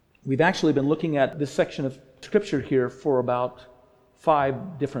We've actually been looking at this section of Scripture here for about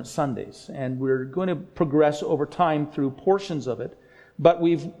 5 different Sundays, and we're going to progress over time through portions of it, but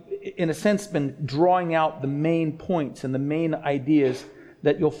we've, in a sense, been drawing out the main points and the main ideas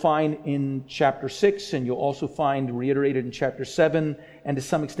that you'll find in chapter 6, and you'll also find reiterated in chapter 7, and to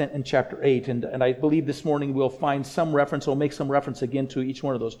some extent in chapter 8. And I believe this morning we'll find some reference, or make some reference again to each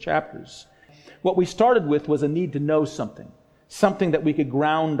one of those chapters. What we started with was a need to know something that we could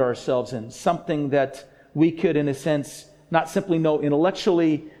ground ourselves in, something that we could, in a sense, not simply know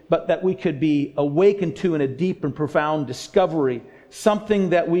intellectually, but that we could be awakened to in a deep and profound discovery,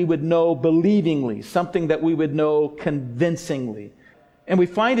 something that we would know believingly, something that we would know convincingly. And we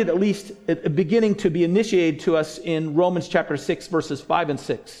find it at least beginning to be initiated to us in Romans chapter 6, verses 5 and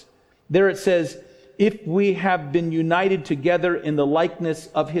 6. There it says, if we have been united together in the likeness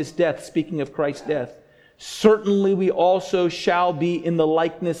of his death, speaking of Christ's death, certainly we also shall be in the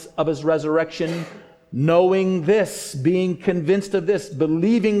likeness of his resurrection, knowing this, being convinced of this,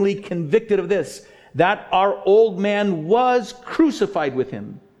 believingly convicted of this, that our old man was crucified with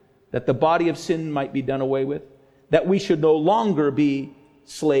him, that the body of sin might be done away with, that we should no longer be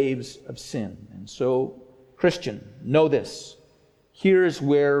slaves of sin. And so, Christian, know this. Here's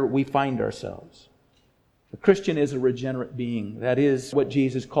where we find ourselves. A Christian is a regenerate being. That is what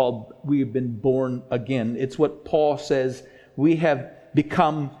Jesus called, we've been born again. It's what Paul says, we have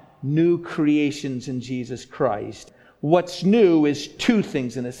become new creations in Jesus Christ. What's new is 2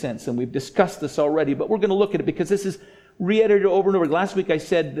 things in a sense, and we've discussed this already, but we're going to look at it because this is reiterated over and over. Last week I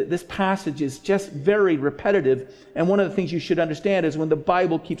said that this passage is just very repetitive, and one of the things you should understand is when the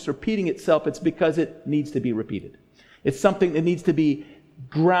Bible keeps repeating itself, it's because it needs to be repeated. It's something that needs to be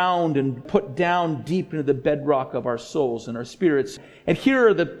ground and put down deep into the bedrock of our souls and our spirits. And here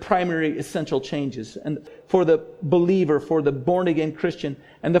are the primary essential changes and for the believer, for the born-again Christian.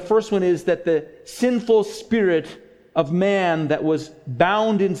 And the first one is that the sinful spirit of man that was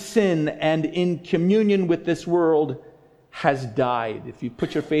bound in sin and in communion with this world has died. If you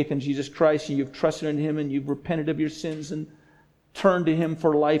put your faith in Jesus Christ and you've trusted in him and you've repented of your sins and turned to him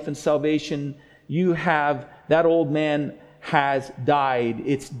for life and salvation, you have, that old man has died.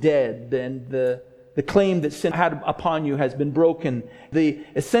 It's dead. And the claim that sin had upon you has been broken. The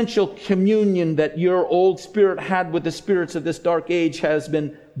essential communion that your old spirit had with the spirits of this dark age has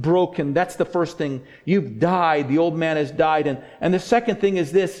been broken. That's the first thing. You've died. The old man has died. And the second thing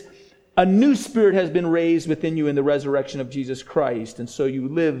is this. A new spirit has been raised within you in the resurrection of Jesus Christ. And so you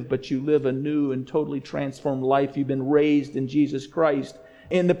live, but you live a new and totally transformed life. You've been raised in Jesus Christ.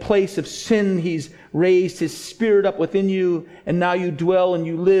 In the place of sin, he's raised his spirit up within you, and now you dwell and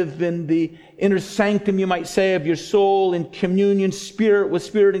you live in the inner sanctum, you might say, of your soul in communion, spirit with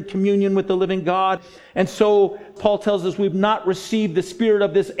spirit, in communion with the living God. And so Paul tells us we've not received the spirit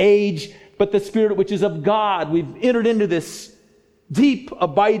of this age, but the spirit which is of God. We've entered into this deep,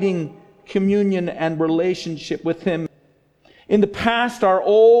 abiding communion and relationship with him. In the past, our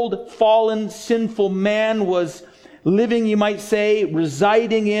old, fallen, sinful man was living, you might say,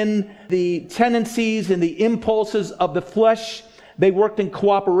 residing in the tendencies and the impulses of the flesh. They worked in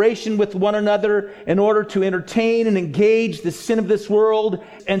cooperation with one another in order to entertain and engage the sin of this world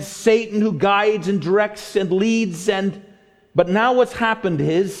and Satan who guides and directs and leads. But now what's happened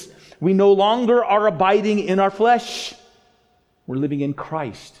is we no longer are abiding in our flesh. We're living in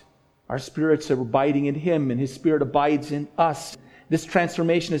Christ. Our spirits are abiding in him and his spirit abides in us. This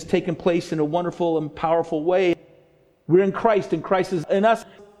transformation has taken place in a wonderful and powerful way. We're in Christ and Christ is in us.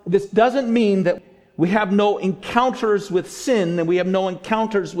 This doesn't mean that we have no encounters with sin and we have no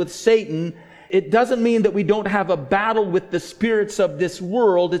encounters with Satan. It doesn't mean that we don't have a battle with the spirits of this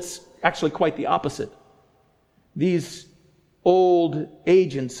world. It's actually quite the opposite. These old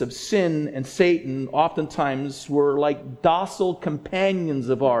agents of sin and Satan oftentimes were like docile companions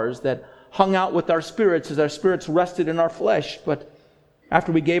of ours that hung out with our spirits as our spirits rested in our flesh. But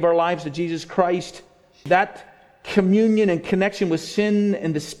after we gave our lives to Jesus Christ, that communion and connection with sin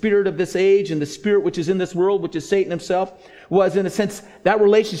and the spirit of this age and the spirit which is in this world, which is Satan himself, was in a sense, that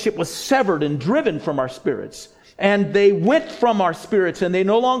relationship was severed and driven from our spirits. And they went from our spirits and they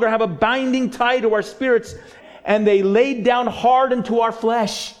no longer have a binding tie to our spirits, and they laid down hard into our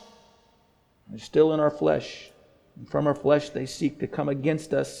flesh. They're still in our flesh. And from our flesh they seek to come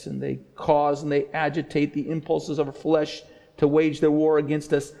against us, and they cause and they agitate the impulses of our flesh to wage their war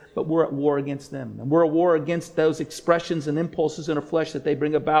against us, but we're at war against them. And we're at war against those expressions and impulses in our flesh that they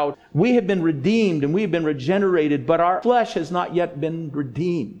bring about. We have been redeemed and we have been regenerated, but our flesh has not yet been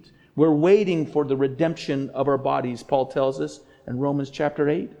redeemed. We're waiting for the redemption of our bodies, Paul tells us in Romans chapter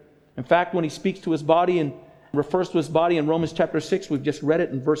 8. In fact, when he speaks to his body in refers to his body in Romans chapter 6. We've just read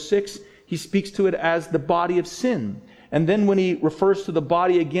it in verse 6. He speaks to it as the body of sin. And then when he refers to the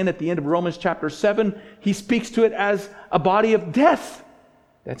body again at the end of Romans chapter 7, he speaks to it as a body of death.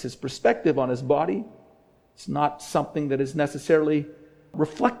 That's his perspective on his body. It's not something that is necessarily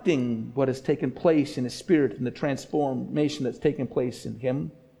reflecting what has taken place in his spirit and the transformation that's taken place in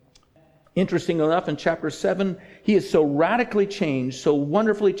him. Interesting enough, in chapter 7, he is so radically changed, so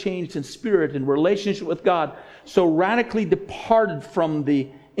wonderfully changed in spirit and relationship with God, so radically departed from the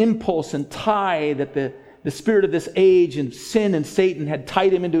impulse and tie that the spirit of this age and sin and Satan had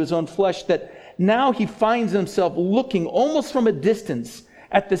tied him into his own flesh, that now he finds himself looking almost from a distance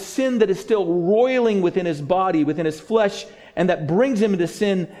at the sin that is still roiling within his body, within his flesh, and that brings him into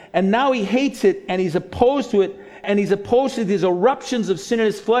sin. And now he hates it, and he's opposed to it, and he's opposed to these eruptions of sin in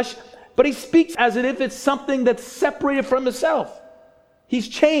his flesh. But he speaks as if it's something that's separated from himself. He's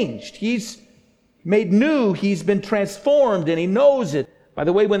changed. He's made new. He's been transformed, and he knows it. By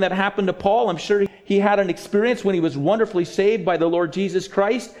the way, when that happened to Paul, I'm sure he had an experience when he was wonderfully saved by the Lord Jesus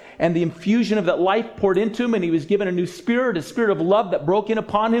Christ, and the infusion of that life poured into him, and he was given a new spirit, a spirit of love that broke in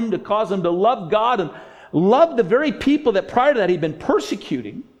upon him to cause him to love God and love the very people that prior to that he'd been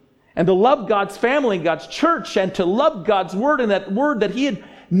persecuting, and to love God's family, God's church, and to love God's word, and that word that he had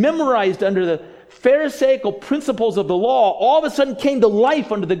memorized under the Pharisaical principles of the law, all of a sudden came to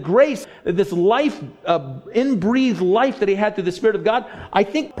life under the grace, this life, inbreathed life that he had through the Spirit of God. I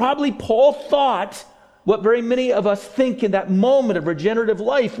think probably Paul thought what very many of us think in that moment of regenerative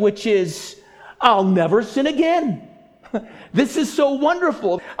life, which is, I'll never sin again. This is so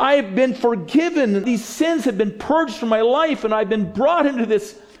wonderful. I've been forgiven. These sins have been purged from my life, and I've been brought into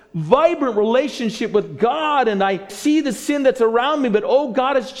this vibrant relationship with God, and I see the sin that's around me, but oh,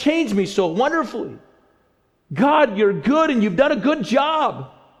 God has changed me so wonderfully. God, you're good, and you've done a good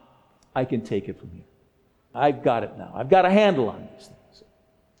job. I can take it from here. I've got it now. I've got a handle on these things.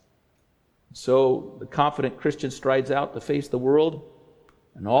 So the confident Christian strides out to face the world,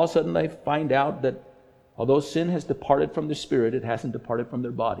 and all of a sudden they find out that although sin has departed from their spirit, it hasn't departed from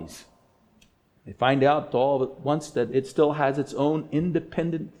their bodies. They find out all at once that it still has its own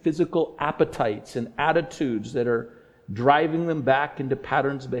independent physical appetites and attitudes that are driving them back into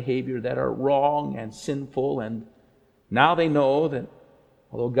patterns of behavior that are wrong and sinful. And now they know that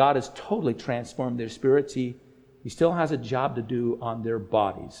although God has totally transformed their spirits, He still has a job to do on their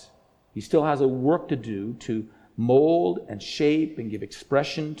bodies. He still has a work to do to mold and shape and give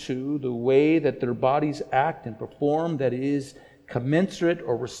expression to the way that their bodies act and perform that is commensurate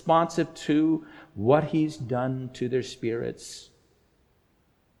or responsive to what He's done to their spirits.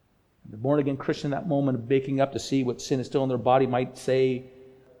 The born-again Christian in that moment of waking up to see what sin is still in their body might say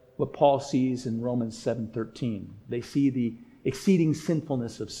what Paul sees in Romans 7:13. They see the exceeding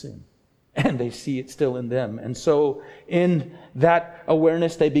sinfulness of sin, and they see it still in them. And so in that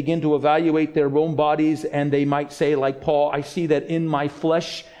awareness, they begin to evaluate their own bodies, and they might say, like Paul, I see that in my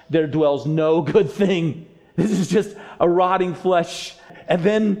flesh there dwells no good thing. This is just a rotting flesh. And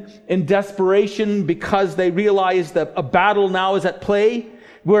then in desperation, because they realize that a battle now is at play,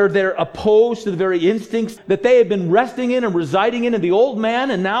 where they're opposed to the very instincts that they have been resting in and residing in the old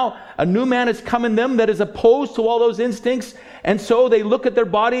man, and now a new man has come in them that is opposed to all those instincts. And so they look at their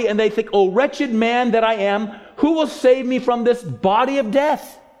body and they think, oh, wretched man that I am, who will save me from this body of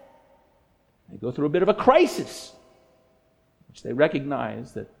death? They go through a bit of a crisis, which they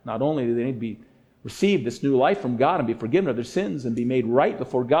recognize that not only do they need to receive this new life from God and be forgiven of their sins and be made right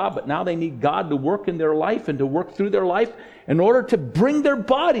before God, but now they need God to work in their life and to work through their life in order to bring their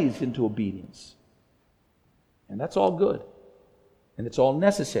bodies into obedience. And that's all good. And it's all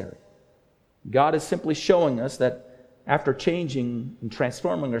necessary. God is simply showing us that after changing and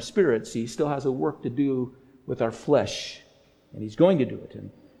transforming our spirits, He still has a work to do with our flesh. And He's going to do it. And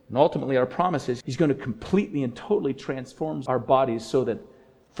ultimately our promise is He's going to completely and totally transform our bodies so that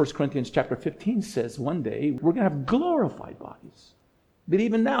 1 Corinthians chapter 15 says one day we're going to have glorified bodies. But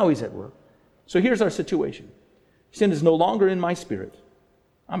even now He's at work. So here's our situation. Sin is no longer in my spirit.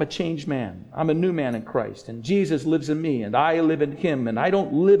 I'm a changed man. I'm a new man in Christ. And Jesus lives in me, and I live in Him. And I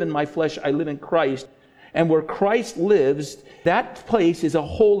don't live in my flesh, I live in Christ. And where Christ lives, that place is a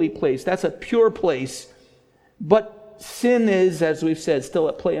holy place. That's a pure place. But sin is, as we've said, still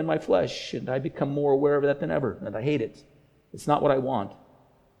at play in my flesh. And I become more aware of that than ever. And I hate it. It's not what I want.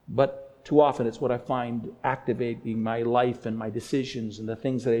 But too often it's what I find activating my life and my decisions and the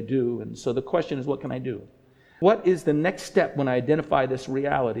things that I do. And so the question is, what can I do? What is the next step when I identify this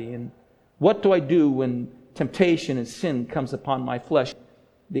reality? And what do I do when temptation and sin comes upon my flesh?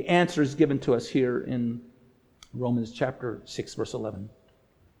 The answer is given to us here in Romans chapter 6, verse 11.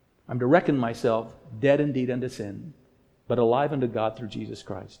 I'm to reckon myself dead indeed unto sin, but alive unto God through Jesus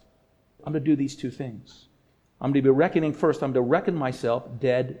Christ. I'm to do these two things. I'm to be reckoning first. I'm to reckon myself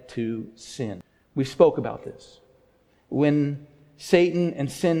dead to sin. We spoke about this. When Satan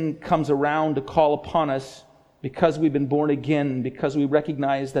and sin comes around to call upon us, because we've been born again, because we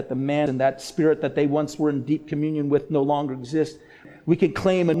recognize that the man and that spirit that they once were in deep communion with no longer exist, we can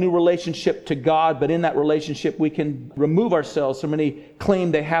claim a new relationship to God, but in that relationship we can remove ourselves from any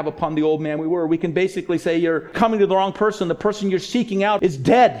claim they have upon the old man we were. We can basically say, you're coming to the wrong person. The person you're seeking out is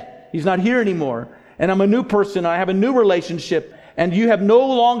dead. He's not here anymore. And I'm a new person. I have a new relationship. And you have no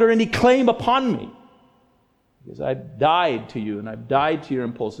longer any claim upon me. Because I've died to you, and I've died to your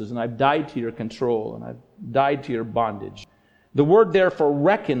impulses, and I've died to your control, and I've died to your bondage. The word there for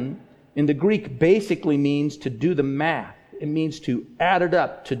reckon in the Greek basically means to do the math. It means to add it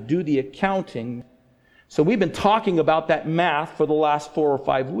up, to do the accounting. So we've been talking about that math for the last 4 or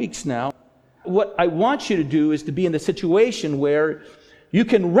 5 weeks now. What I want you to do is to be in the situation where you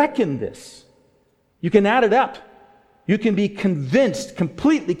can reckon this. You can add it up. You can be convinced,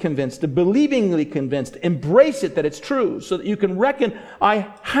 completely convinced, believingly convinced, embrace it that it's true, so that you can reckon,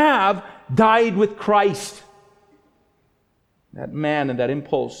 I have died with Christ. That man and that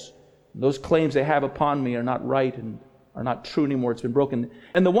impulse, those claims they have upon me are not right and are not true anymore. It's been broken.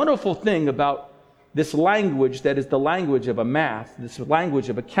 And the wonderful thing about this language that is the language of a math, this language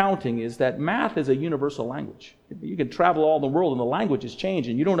of accounting, is that math is a universal language. You can travel all the world and the languages change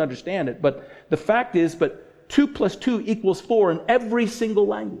and you don't understand it. But the fact is, 2 plus 2 equals 4 in every single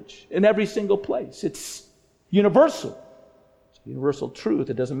language, in every single place. It's universal. It's a universal truth.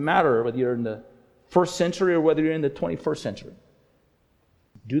 It doesn't matter whether you're in the 1st century or whether you're in the 21st century.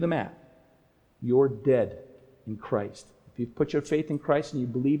 Do the math. You're dead in Christ. If you've put your faith in Christ and you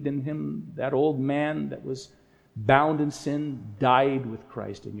believed in Him, that old man that was bound in sin died with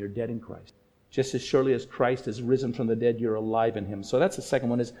Christ, and you're dead in Christ. Just as surely as Christ has risen from the dead, you're alive in Him. So that's the second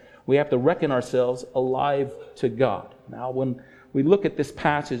one, is we have to reckon ourselves alive to God. Now, when we look at this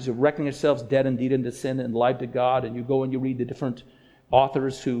passage of reckoning yourselves dead indeed unto sin and alive to God, and you go and you read the different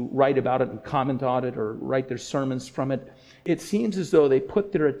authors who write about it and comment on it or write their sermons from it, it seems as though they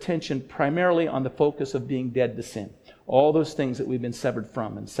put their attention primarily on the focus of being dead to sin. All those things that we've been severed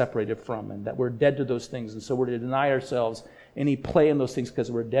from and separated from, and that we're dead to those things, and so we're to deny ourselves any play in those things because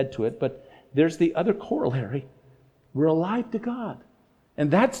we're dead to it. But there's the other corollary. We're alive to God.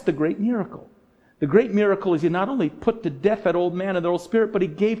 And that's the great miracle. The great miracle is He not only put to death that old man and that old spirit, but He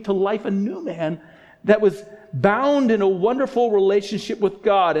gave to life a new man that was bound in a wonderful relationship with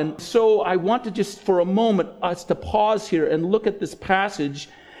God. And so I want to just for a moment us to pause here and look at this passage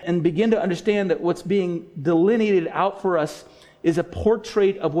and begin to understand that what's being delineated out for us is a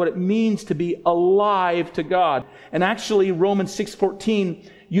portrait of what it means to be alive to God. And actually Romans 6:14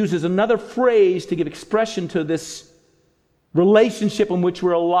 uses another phrase to give expression to this relationship in which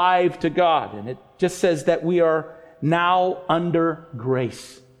we're alive to God. And it just says that we are now under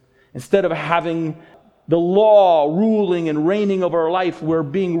grace. Instead of having the law ruling and reigning over our life, we're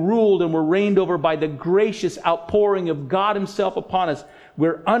being ruled and we're reigned over by the gracious outpouring of God Himself upon us.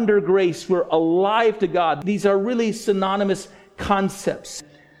 We're under grace. We're alive to God. These are really synonymous concepts.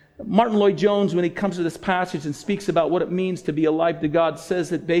 Martin Lloyd-Jones, when he comes to this passage and speaks about what it means to be alive to God, says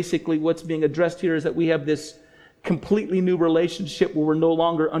that basically what's being addressed here is that we have this completely new relationship where we're no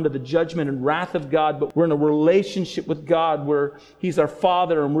longer under the judgment and wrath of God, but we're in a relationship with God where He's our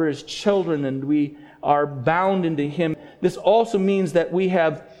Father and we're His children and we are bound into Him. This also means that we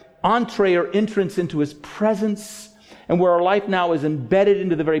have entree or entrance into His presence, and where our life now is embedded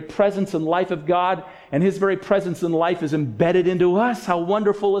into the very presence and life of God, and His very presence and life is embedded into us. How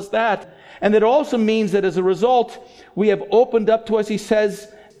wonderful is that? And that also means that as a result, we have opened up to us, he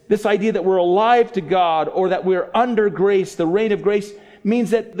says, this idea that we're alive to God or that we're under grace, the reign of grace,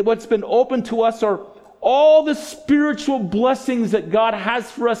 means that what's been opened to us are all the spiritual blessings that God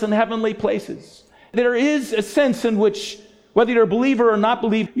has for us in heavenly places. There is a sense in which, whether you're a believer or not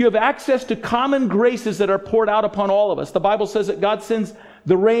believer, you have access to common graces that are poured out upon all of us. The Bible says that God sends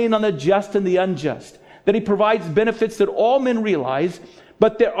the rain on the just and the unjust, that He provides benefits that all men realize,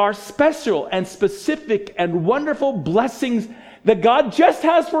 but there are special and specific and wonderful blessings that God just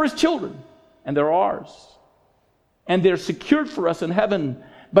has for His children, and they're ours. And they're secured for us in heaven,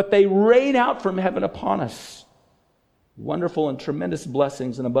 but they rain out from heaven upon us. Wonderful and tremendous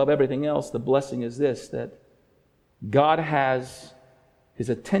blessings, and above everything else, the blessing is this, that God has His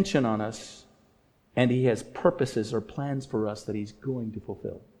attention on us, and He has purposes or plans for us that He's going to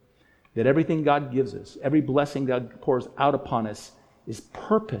fulfill. That everything God gives us, every blessing God pours out upon us, is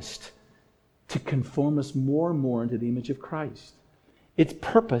purposed to conform us more and more into the image of Christ. It's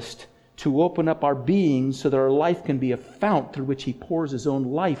purposed to open up our being so that our life can be a fount through which He pours His own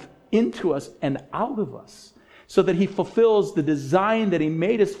life into us and out of us, so that He fulfills the design that He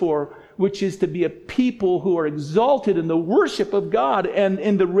made us for, which is to be a people who are exalted in the worship of God and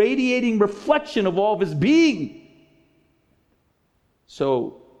in the radiating reflection of all of His being.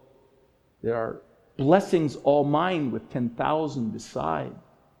 So there are blessings all mine with 10,000 beside,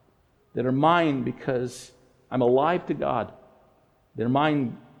 that are mine because I'm alive to God. They're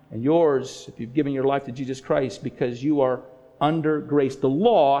mine and yours if you've given your life to Jesus Christ, because you are under grace. The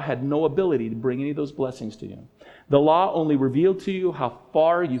law had no ability to bring any of those blessings to you. The law only revealed to you how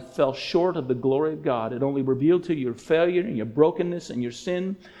far you fell short of the glory of God. It only revealed to you your failure and your brokenness and your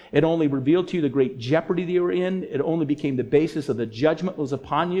sin. It only revealed to you the great jeopardy that you were in. It only became the basis of the judgment that was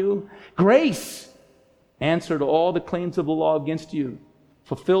upon you. Grace answered all the claims of the law against you,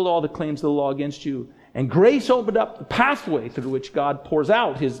 fulfilled all the claims of the law against you. And grace opened up the pathway through which God pours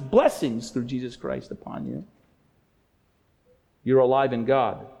out His blessings through Jesus Christ upon you. You're alive in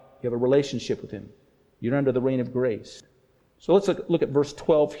God. You have a relationship with Him. You're under the reign of grace. So let's look at verse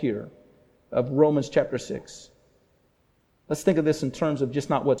 12 here of Romans chapter 6. Let's think of this in terms of just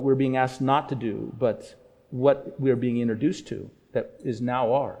not what we're being asked not to do, but what we're being introduced to that is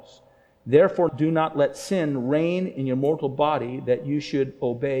now ours. Therefore, do not let sin reign in your mortal body, that you should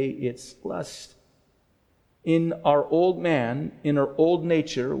obey its lust. In our old man, in our old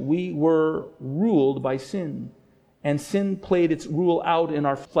nature, we were ruled by sin, and sin played its rule out in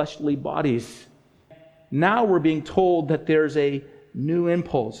our fleshly bodies. Now we're being told that there's a new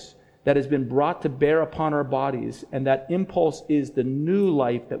impulse that has been brought to bear upon our bodies, and that impulse is the new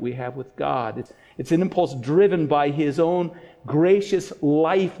life that we have with God. It's an impulse driven by His own gracious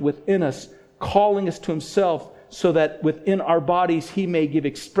life within us, calling us to Himself, so that within our bodies He may give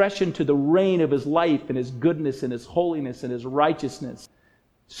expression to the reign of His life and His goodness and His holiness and His righteousness.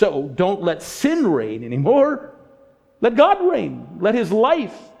 So don't let sin reign anymore. Let God reign. Let His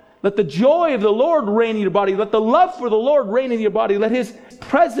life, let the joy of the Lord reign in your body. Let the love for the Lord reign in your body. Let His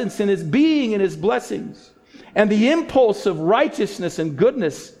presence and His being and His blessings and the impulse of righteousness and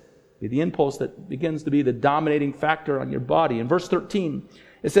goodness be the impulse that begins to be the dominating factor on your body. In verse 13,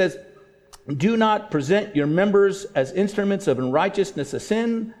 it says, do not present your members as instruments of unrighteousness of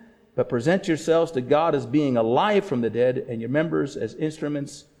sin, but present yourselves to God as being alive from the dead, and your members as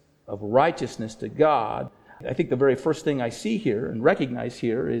instruments of righteousness to God. I think the very first thing I see here and recognize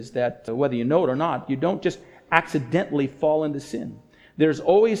here is that whether you know it or not, you don't just accidentally fall into sin. There's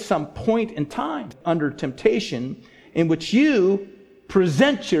always some point in time under temptation in which you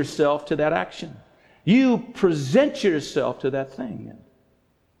present yourself to that action. You present yourself to that thing.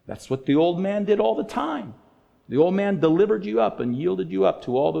 That's what the old man did all the time. The old man delivered you up and yielded you up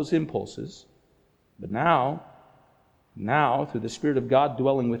to all those impulses. But now, through the Spirit of God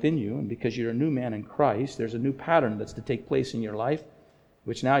dwelling within you, and because you're a new man in Christ, there's a new pattern that's to take place in your life,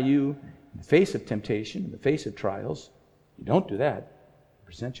 which now you, in the face of temptation, in the face of trials, you don't do that.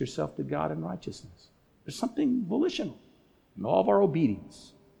 Present yourself to God in righteousness. There's something volitional in all of our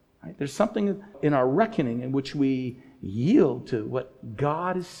obedience. Right? There's something in our reckoning in which we yield to what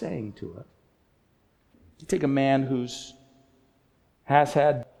God is saying to us. You take a man who's has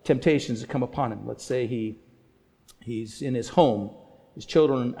had temptations to come upon him. Let's say he's in his home, his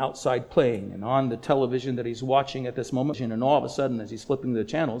children outside playing, and on the television that he's watching at this moment, and all of a sudden, as he's flipping the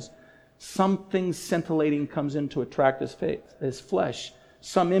channels, something scintillating comes in to attract his flesh,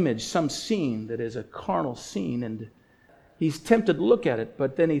 some image, some scene that is a carnal scene, and he's tempted to look at it,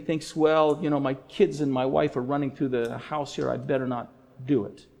 but then he thinks, well, my kids and my wife are running through the house here, I better not do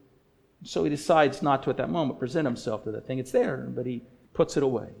it. So he decides not to at that moment present himself to that thing. It's there, but he puts it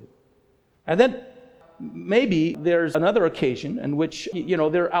away. And then maybe there's another occasion in which,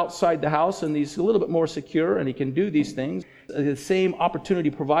 they're outside the house and he's a little bit more secure and he can do these things. The same opportunity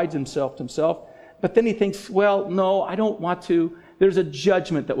provides himself to himself. But then he thinks, well, no, I don't want to. There's a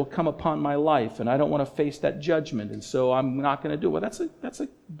judgment that will come upon my life and I don't want to face that judgment. And so I'm not going to do it. Well, that's a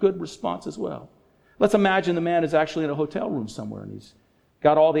good response as well. Let's imagine the man is actually in a hotel room somewhere and he's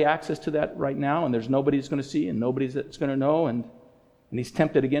got all the access to that right now and there's nobody who's going to see and nobody that's going to know and he's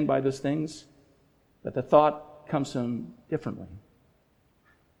tempted again by those things. But the thought comes to him differently.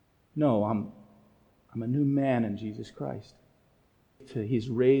 No, I'm a new man in Jesus Christ. He's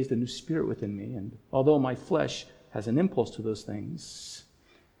raised a new spirit within me, and although my flesh has an impulse to those things,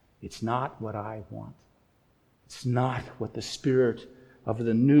 it's not what I want. It's not what the spirit of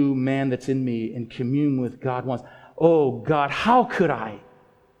the new man that's in me in commune with God wants. Oh God, how could I?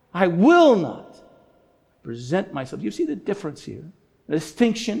 I will not present myself. You see the difference here? The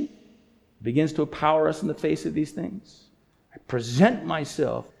distinction begins to empower us in the face of these things. I present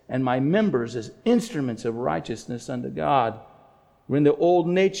myself and my members as instruments of righteousness unto God. Where in the old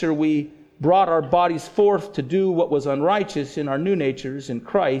nature we brought our bodies forth to do what was unrighteous, in our new natures in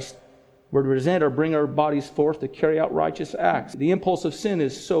Christ, we're to present or bring our bodies forth to carry out righteous acts. The impulse of sin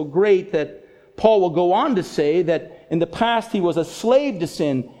is so great that Paul will go on to say that in the past he was a slave to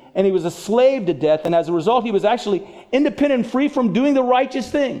sin, and he was a slave to death, and as a result he was actually independent and free from doing the righteous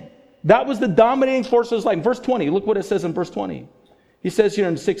thing. That was the dominating force of his life. Verse 20, look what it says in verse 20. He says here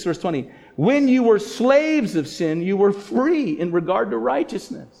in 6 verse 20, when you were slaves of sin, you were free in regard to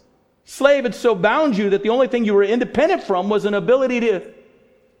righteousness. Slave had so bound you that the only thing you were independent from was an ability to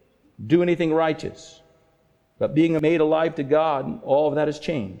do anything righteous. But being made alive to God, all of that has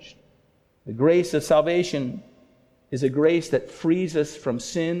changed. The grace of salvation is a grace that frees us from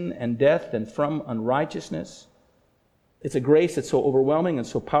sin and death and from unrighteousness. It's a grace that's so overwhelming and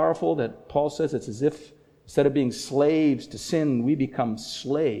so powerful that Paul says it's as if instead of being slaves to sin, we become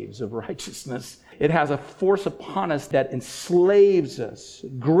slaves of righteousness. It has a force upon us that enslaves us,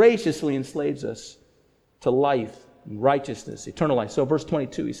 graciously enslaves us to life and righteousness, eternal life. So verse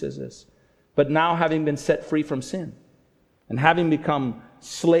 22, he says this, but now having been set free from sin and having become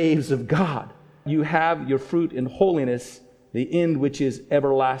slaves of God, you have your fruit in holiness, the end which is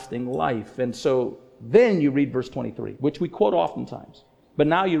everlasting life. And so then you read verse 23, which we quote oftentimes, but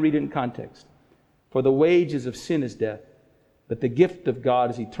now you read it in context. For the wages of sin is death, but the gift of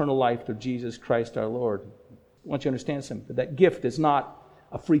God is eternal life through Jesus Christ our Lord. I want you to understand something. That gift is not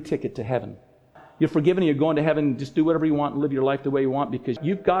a free ticket to heaven. You're forgiven and you're going to heaven. Just do whatever you want and live your life the way you want because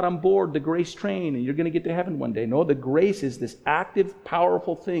you've got on board the grace train and you're going to get to heaven one day. No, the grace is this active,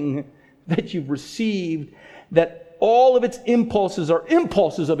 powerful thing that you've received that all of its impulses are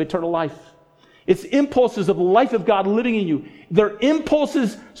impulses of eternal life. It's impulses of the life of God living in you. They're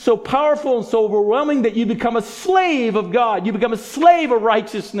impulses so powerful and so overwhelming that you become a slave of God. You become a slave of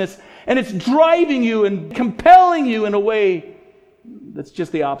righteousness. And it's driving you and compelling you in a way that's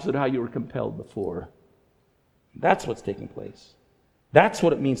just the opposite of how you were compelled before. That's what's taking place. That's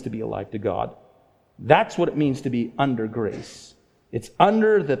what it means to be alive to God. That's what it means to be under grace. It's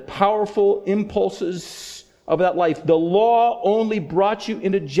under the powerful impulses of that life. The law only brought you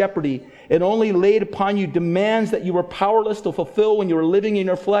into jeopardy. It only laid upon you demands that you were powerless to fulfill when you were living in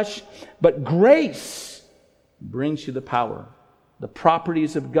your flesh. But grace brings you the power, the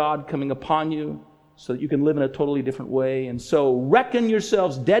properties of God coming upon you so that you can live in a totally different way. And so reckon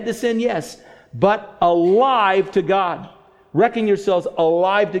yourselves dead to sin, yes, but alive to God. Reckon yourselves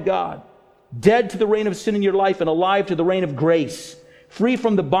alive to God. Dead to the reign of sin in your life and alive to the reign of grace. Free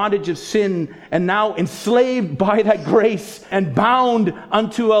from the bondage of sin and now enslaved by that grace and bound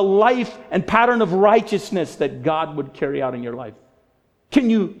unto a life and pattern of righteousness that God would carry out in your life. Can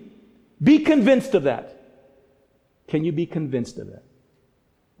you be convinced of that? Can you be convinced of that?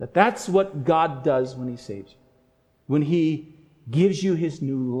 That that's what God does when He saves you. When He gives you His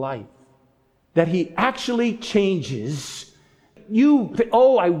new life. That He actually changes you.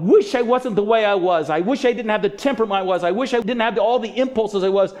 Oh, I wish I wasn't the way I was. I wish I didn't have the temperament I was. I wish I didn't have all the impulses I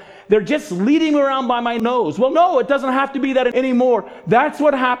was. They're just leading me around by my nose. Well, no, it doesn't have to be that anymore. That's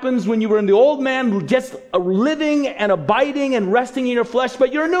what happens when you were in the old man, just living and abiding and resting in your flesh,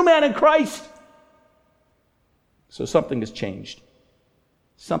 but you're a new man in Christ. So something has changed.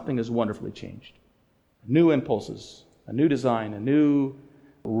 Something has wonderfully changed. New impulses, a new design, a new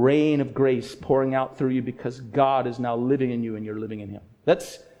rain of grace pouring out through you because God is now living in you and you're living in Him.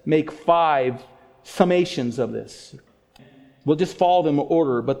 Let's make 5 summations of this. We'll just follow them in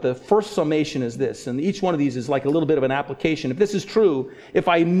order, but the first summation is this, and each one of these is like a little bit of an application. If this is true, if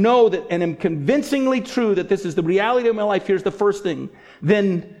I know that and am convincingly true that this is the reality of my life, here's the first thing,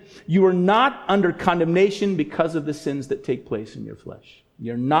 then you are not under condemnation because of the sins that take place in your flesh.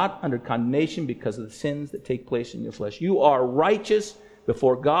 You're not under condemnation because of the sins that take place in your flesh. You are righteous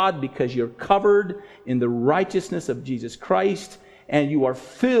before God because you're covered in the righteousness of Jesus Christ and you are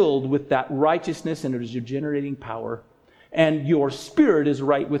filled with that righteousness and it is your generating power and your spirit is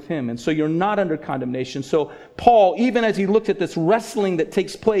right with Him. And so you're not under condemnation. So Paul, even as he looks at this wrestling that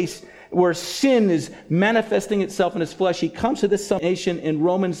takes place where sin is manifesting itself in his flesh, he comes to this summation in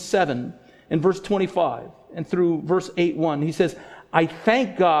Romans 7 in verse 25 and through verse 8:1. He says, I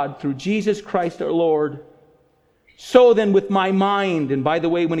thank God through Jesus Christ our Lord. So then with my mind, and by the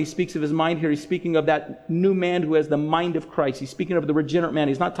way, when he speaks of his mind here, he's speaking of that new man who has the mind of Christ. He's speaking of the regenerate man.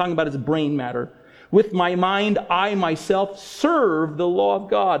 He's not talking about his brain matter. With my mind, I myself serve the law of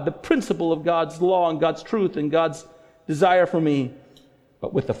God, the principle of God's law and God's truth and God's desire for me.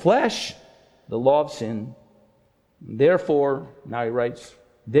 But with the flesh, the law of sin. Therefore, now he writes,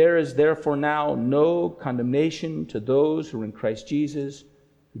 There is therefore now no condemnation to those who are in Christ Jesus,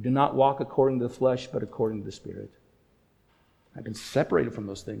 who do not walk according to the flesh, but according to the Spirit. I've been separated from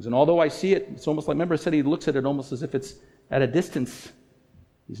those things. And although I see it, it's almost like, remember I said he looks at it almost as if it's at a distance.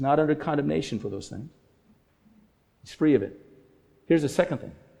 He's not under condemnation for those things. He's free of it. Here's the second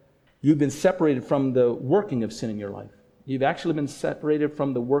thing. You've been separated from the working of sin in your life. You've actually been separated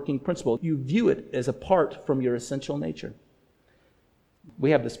from the working principle. You view it as apart from your essential nature.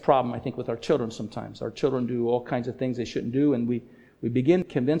 We have this problem, I think, with our children sometimes. Our children do all kinds of things they shouldn't do, and we begin to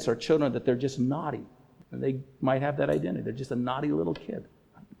convince our children that they're just naughty. And they might have that identity. They're just a naughty little kid.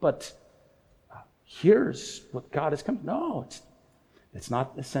 But here's what God has come. No, it's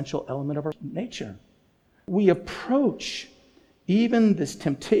not an essential element of our nature. We approach even this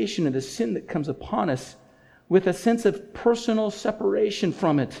temptation and this sin that comes upon us with a sense of personal separation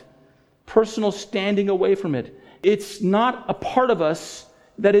from it, personal standing away from it. It's not a part of us.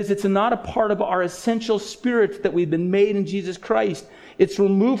 That is, it's not a part of our essential spirit that we've been made in Jesus Christ. It's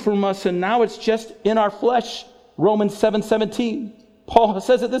removed from us, and now it's just in our flesh. Romans 7:17. Paul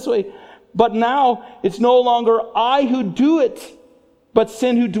says it this way, but now it's no longer I who do it, but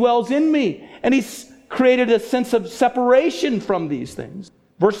sin who dwells in me. And he's created a sense of separation from these things.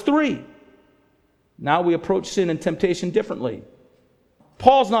 Verse 3. Now we approach sin and temptation differently.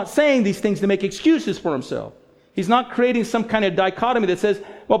 Paul's not saying these things to make excuses for himself. He's not creating some kind of dichotomy that says,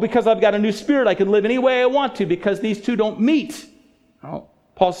 well, because I've got a new spirit, I can live any way I want to because these two don't meet. No.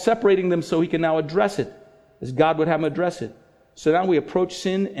 Paul's separating them so he can now address it as God would have him address it. So now we approach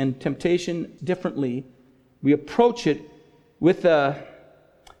sin and temptation differently. We approach it with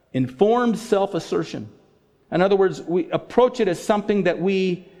informed self-assertion. In other words, we approach it as something that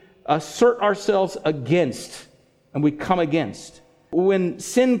we assert ourselves against and we come against. When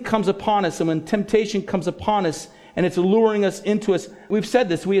sin comes upon us and when temptation comes upon us and it's luring us into us, we've said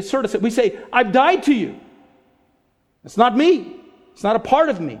this, we assert us, we say, I've died to you. It's not me. It's not a part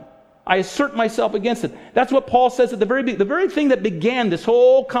of me. I assert myself against it. That's what Paul says at the very beginning. The very thing that began this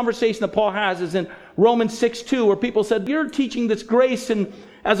whole conversation that Paul has is in Romans 6:2, where people said, you're teaching this grace, and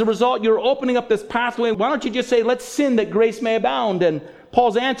as a result, you're opening up this pathway. Why don't you just say, let's sin that grace may abound? And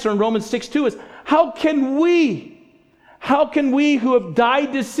Paul's answer in Romans 6:2 is, how can we who have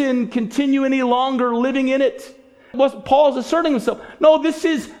died to sin continue any longer living in it? Paul's asserting himself. No, this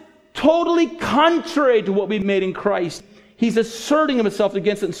is totally contrary to what we've made in Christ. He's asserting himself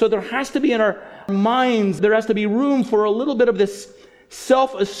against it. And so there has to be in our minds, there has to be room for a little bit of this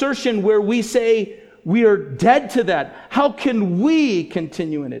self-assertion where we say, we are dead to that. How can we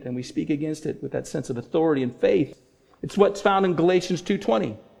continue in it? And we speak against it with that sense of authority and faith. It's what's found in Galatians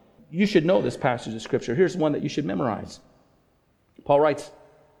 2:20. You should know this passage of Scripture. Here's one that you should memorize. Paul writes,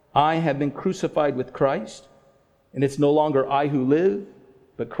 I have been crucified with Christ, and it's no longer I who live,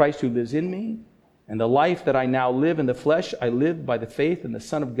 but Christ who lives in me. And the life that I now live in the flesh, I live by the faith in the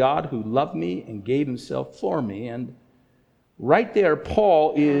Son of God who loved me and gave himself for me. And right there,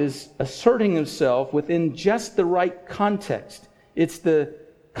 Paul is asserting himself within just the right context. It's the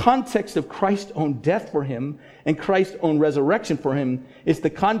context of Christ's own death for him and Christ's own resurrection for him. It's the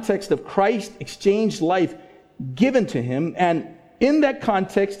context of Christ's exchanged life given to him. And in that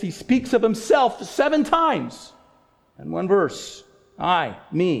context, he speaks of himself 7 times in one verse. I,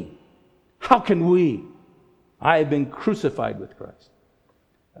 me. How can we? I have been crucified with Christ.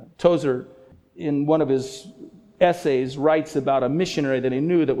 Tozer, in one of his essays, writes about a missionary that he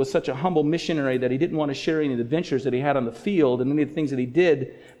knew that was such a humble missionary that he didn't want to share any of the adventures that he had on the field and any of the things that he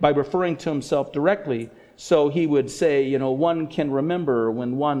did by referring to himself directly. So he would say, one can remember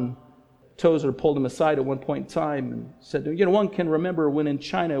when one, Tozer pulled him aside at one point in time and said, one can remember when in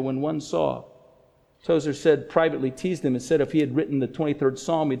China when one saw. Tozer said, privately teased him and said if he had written the 23rd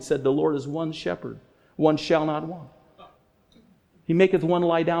Psalm, he'd said, the Lord is one shepherd, one shall not want. He maketh one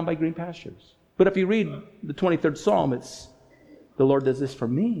lie down by green pastures. But if you read the 23rd Psalm, it's, the Lord does this for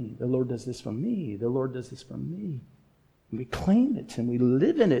me, the Lord does this for me, the Lord does this for me. And we claim it and we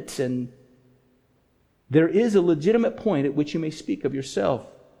live in it. And there is a legitimate point at which you may speak of yourself.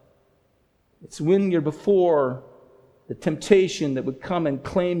 It's when you're before the temptation that would come and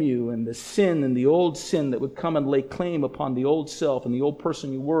claim you, and the sin and the old sin that would come and lay claim upon the old self and the old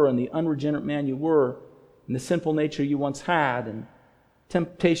person you were and the unregenerate man you were and the sinful nature you once had. And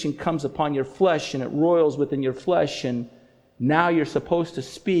temptation comes upon your flesh and it roils within your flesh, and now you're supposed to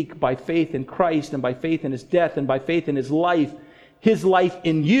speak by faith in Christ and by faith in his death and by faith in his life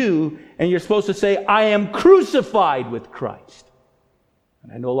in you, and you're supposed to say, I am crucified with Christ.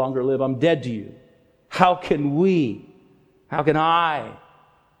 And I no longer live, I'm dead to you. How can I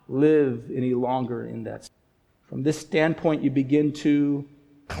live any longer in that? From this standpoint, you begin to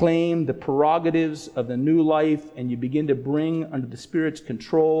claim the prerogatives of the new life and you begin to bring under the Spirit's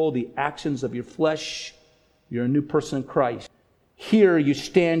control the actions of your flesh, you're a new person in Christ. Here you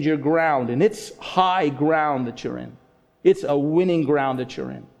stand your ground, and it's high ground that you're in. It's a winning ground that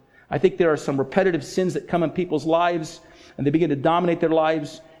you're in. I think there are some repetitive sins that come in people's lives, and they begin to dominate their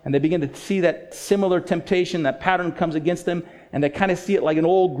lives, and they begin to see that similar temptation, that pattern comes against them, and they kind of see it like an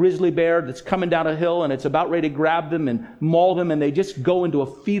old grizzly bear that's coming down a hill and it's about ready to grab them and maul them, and they just go into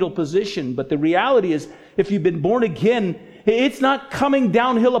a fetal position. But the reality is, if you've been born again, it's not coming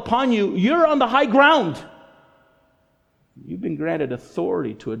downhill upon you. You're on the high ground. You've been granted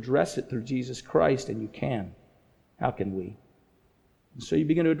authority to address it through Jesus Christ, and you can. How can we? And so you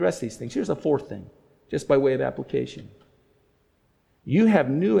begin to address these things. Here's a fourth thing, just by way of application. You have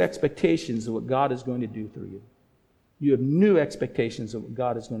new expectations of what God is going to do through you. You have new expectations of what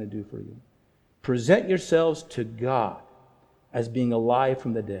God is going to do for you. Present yourselves to God as being alive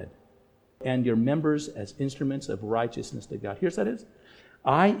from the dead, and your members as instruments of righteousness to God. Here's what that is.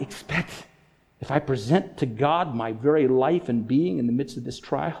 I expect, if I present to God my very life and being in the midst of this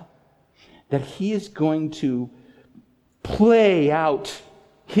trial, that He is going to play out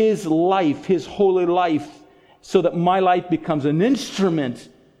His life, His holy life, so that my life becomes an instrument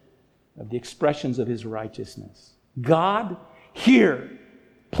of the expressions of His righteousness. God, here,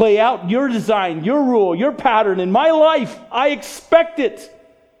 play out your design, your rule, your pattern in my life. I expect it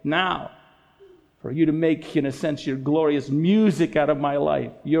now for you to make, in a sense, your glorious music out of my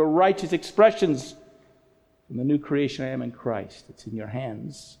life, your righteous expressions from the new creation I am in Christ. It's in your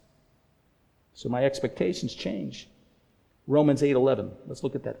hands. So my expectations change. Romans 8:11. Let's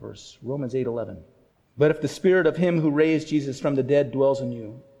look at that verse. Romans 8:11. But if the Spirit of Him who raised Jesus from the dead dwells in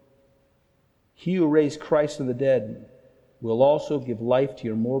you, He who raised Christ from the dead will also give life to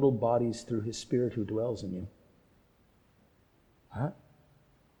your mortal bodies through His Spirit who dwells in you. Huh?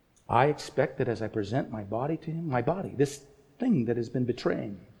 I expect that as I present my body to Him, my body, this thing that has been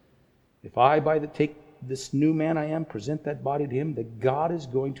betraying, if I take this new man I am, present that body to Him, that God is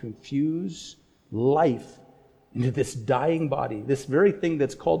going to infuse life into this dying body, this very thing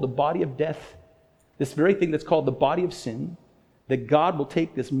that's called the body of death, this very thing that's called the body of sin, that God will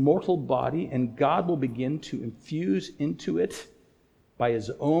take this mortal body and God will begin to infuse into it by His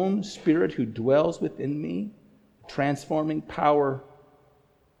own Spirit who dwells within me, transforming power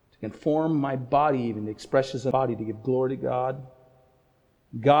to conform my body, even the expressions of the body, to give glory to God.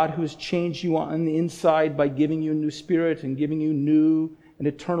 God who has changed you on the inside by giving you a new spirit and giving you new and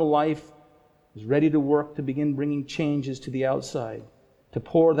eternal life is ready to work to begin bringing changes to the outside, to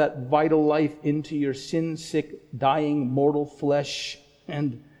pour that vital life into your sin-sick, dying, mortal flesh.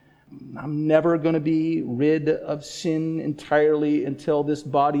 And I'm never going to be rid of sin entirely until this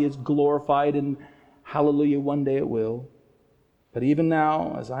body is glorified, and hallelujah, one day it will. But even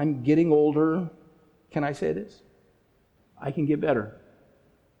now, as I'm getting older, can I say this? I can get better.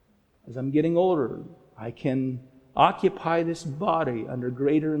 As I'm getting older, I can occupy this body under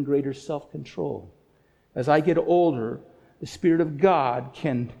greater and greater self-control. As I get older, the Spirit of God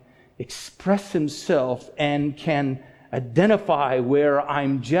can express Himself and can identify where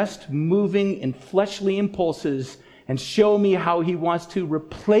I'm just moving in fleshly impulses and show me how He wants to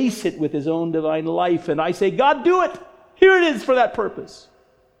replace it with His own divine life. And I say, God, do it! Here it is for that purpose.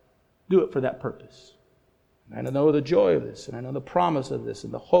 Do it for that purpose. And I know the joy of this, and I know the promise of this,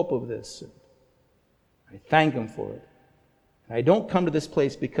 and the hope of this. And I thank Him for it. And I don't come to this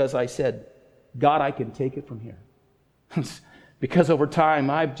place because I said, God, I can take it from here. Because over time,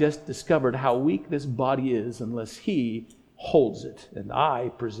 I've just discovered how weak this body is unless He holds it, and I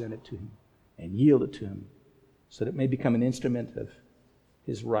present it to Him and yield it to Him so that it may become an instrument of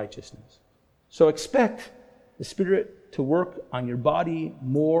His righteousness. So expect the Spirit to work on your body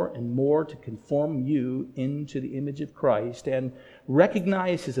more and more to conform you into the image of Christ, and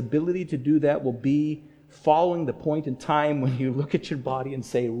recognize His ability to do that will be following the point in time when you look at your body and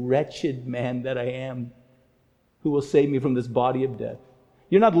say, wretched man that I am, who will save me from this body of death?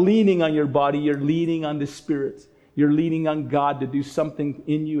 You're not leaning on your body, you're leaning on the Spirit. You're leaning on God to do something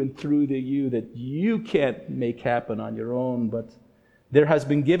in you and through you that you can't make happen on your own, but there has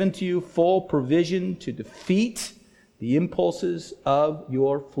been given to you full provision to defeat the impulses of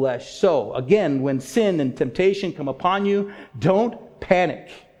your flesh. So, again, when sin and temptation come upon you, don't panic.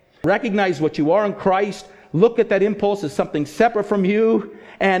 Recognize what you are in Christ. Look at that impulse as something separate from you,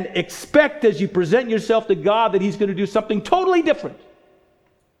 and expect as you present yourself to God that He's going to do something totally different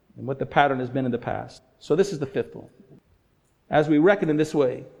than what the pattern has been in the past. So this is the fifth one. As we reckon in this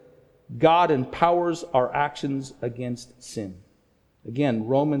way, God empowers our actions against sin. Again,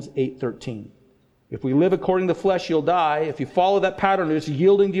 Romans 8:13. If we live according to the flesh, you'll die. If you follow that pattern, it's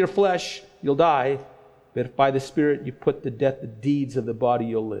yielding to your flesh, you'll die. But if by the Spirit you put to death the deeds of the body,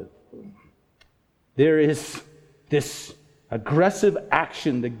 you'll live. There is this aggressive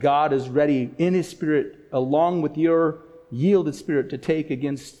action that God is ready in His Spirit, along with your yielded spirit, to take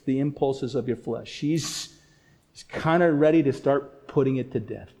against the impulses of your flesh. He's kind of ready to start putting it to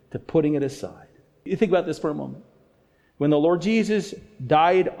death, to putting it aside. You think about this for a moment. When the Lord Jesus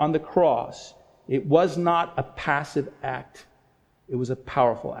died on the cross, it was not a passive act. It was a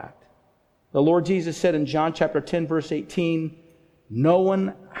powerful act. The Lord Jesus said in John chapter 10, verse 18, "No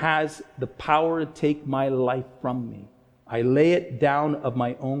one has the power to take my life from me. I lay it down of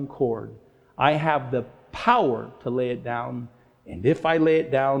my own accord. I have the power to lay it down, and if I lay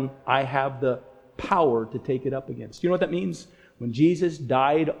it down, I have the power to take it up again." You know what that means? When Jesus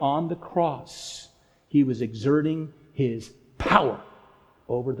died on the cross, He was exerting His power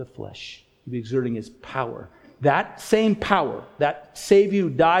over the flesh. He was exerting His power. That same power, that Savior who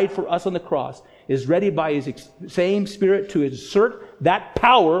died for us on the cross, is ready by His same Spirit to exert that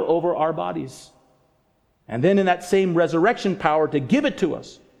power over our bodies. And then in that same resurrection power to give it to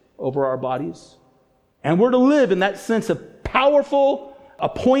us over our bodies. And we're to live in that sense of powerful,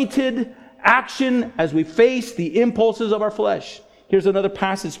 appointed action as we face the impulses of our flesh. Here's another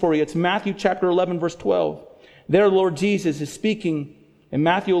passage for you. It's Matthew chapter 11, verse 12. There, Lord Jesus is speaking in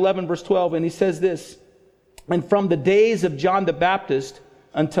Matthew 11, verse 12, and He says this, "And from the days of John the Baptist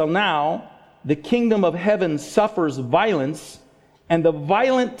until now, the kingdom of heaven suffers violence, and the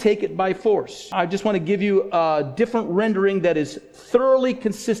violent take it by force." I just want to give you a different rendering that is thoroughly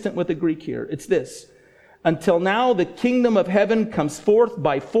consistent with the Greek here. It's this: "Until now, the kingdom of heaven comes forth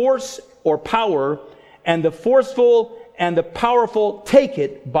by force or power, and the forceful and the powerful take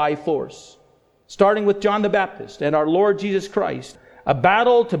it by force." Starting with John the Baptist and our Lord Jesus Christ, a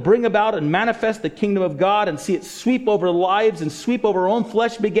battle to bring about and manifest the kingdom of God and see it sweep over lives and sweep over our own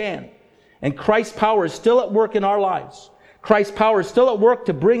flesh began. And Christ's power is still at work in our lives. Christ's power is still at work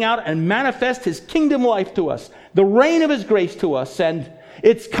to bring out and manifest His kingdom life to us, the reign of His grace to us. And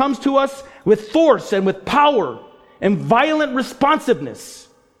it comes to us with force and with power and violent responsiveness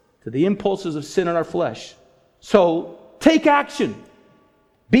to the impulses of sin in our flesh. So take action.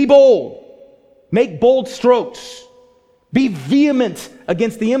 Be bold. Make bold strokes. Be vehement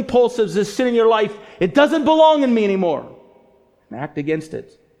against the impulses of sin in your life. It doesn't belong in me anymore. And act against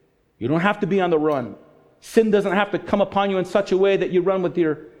it. You don't have to be on the run. Sin doesn't have to come upon you in such a way that you run with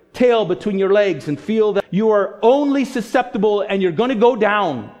your tail between your legs and feel that you are only susceptible and you're going to go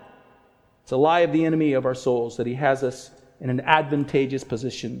down. It's a lie of the enemy of our souls that he has us in an advantageous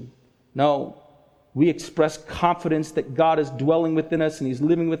position. No, we express confidence that God is dwelling within us and He's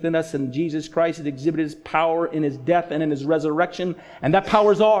living within us, and Jesus Christ has exhibited His power in His death and in His resurrection, and that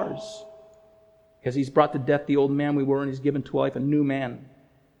power is ours. Because He's brought to death the old man we were, and He's given to life a new man.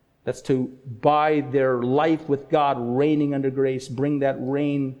 That's to, by their life with God, reigning under grace, bring that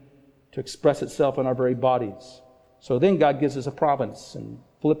reign to express itself in our very bodies. So then God gives us a promise in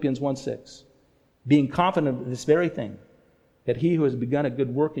Philippians 1:6, being confident of this very thing, that He who has begun a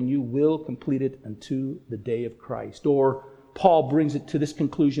good work in you will complete it unto the day of Christ. Or Paul brings it to this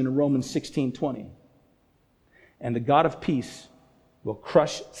conclusion in Romans 16:20. And the God of peace will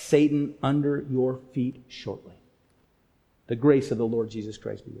crush Satan under your feet shortly. The grace of the Lord Jesus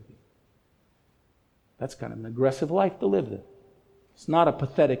Christ be with you. That's kind of an aggressive life to live in. It's not a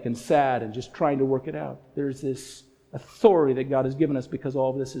pathetic and sad and just trying to work it out. There's this authority that God has given us because all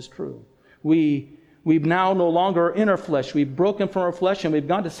of this is true. We now no longer are in our flesh. We've broken from our flesh and we've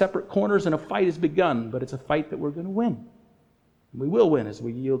gone to separate corners, and a fight has begun. But it's a fight that we're going to win. We will win as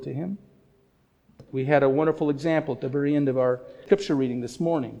we yield to Him. We had a wonderful example at the very end of our scripture reading this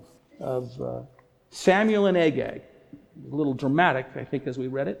morning of Samuel and Agag. A little dramatic, I think, as we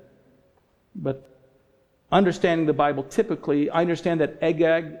read it. But understanding the Bible typically, I understand that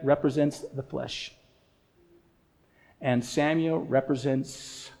Agag represents the flesh. And Samuel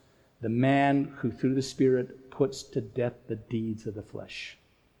represents the man who through the Spirit puts to death the deeds of the flesh.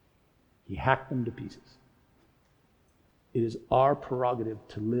 He hacked them to pieces. It is our prerogative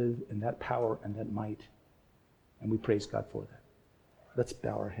to live in that power and that might. And we praise God for that. Let's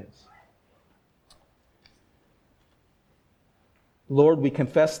bow our heads. Lord, we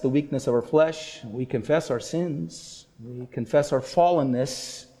confess the weakness of our flesh. We confess our sins. We confess our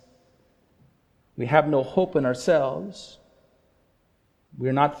fallenness. We have no hope in ourselves.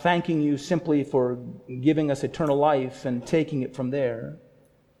 We're not thanking You simply for giving us eternal life and taking it from there.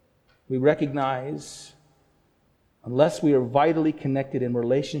 We recognize, unless we are vitally connected in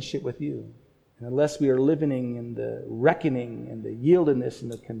relationship with You, and unless we are living in the reckoning and the yieldedness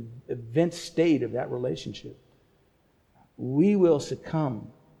and the prevent state of that relationship, we will succumb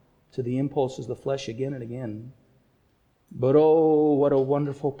to the impulses of the flesh again and again. But oh, what a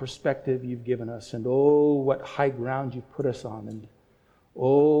wonderful perspective you've given us, and oh, what high ground you've put us on, and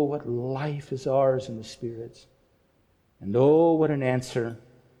oh, what life is ours in the Spirit, and oh, what an answer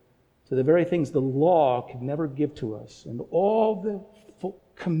to the very things the law could never give to us, and all the full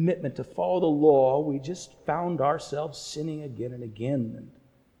commitment to follow the law, we just found ourselves sinning again and again, and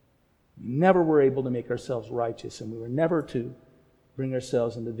we never were able to make ourselves righteous, and we were never to bring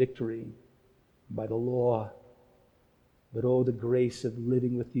ourselves into victory by the law. But oh, the grace of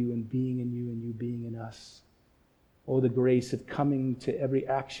living with you and being in you and you being in us. Oh, the grace of coming to every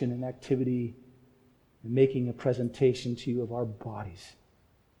action and activity and making a presentation to you of our bodies,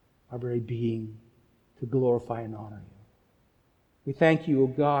 our very being, to glorify and honor you. We thank you, O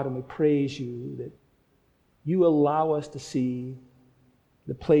God, and we praise you that you allow us to see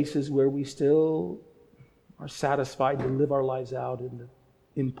the places where we still are satisfied to live our lives out in the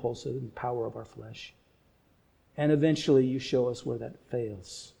impulse and power of our flesh. And eventually you show us where that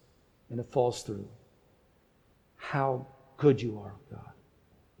fails and it falls through. How good you are, God,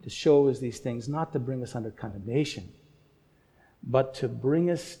 to show us these things, not to bring us under condemnation, but to bring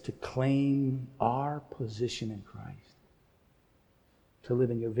us to claim our position in Christ, to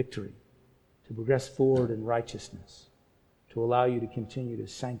live in your victory, to progress forward in righteousness, to allow you to continue to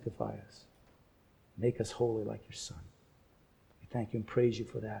sanctify us, make us holy like your Son. We thank you and praise you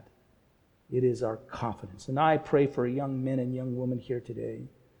for that. It is our confidence. And I pray for young men and young women here today.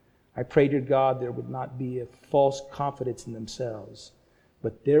 I pray, dear God, there would not be a false confidence in themselves,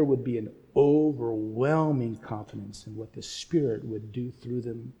 but there would be an overwhelming confidence in what the Spirit would do through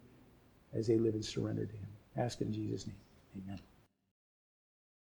them as they live and surrender to Him. Ask it in Jesus' name. Amen.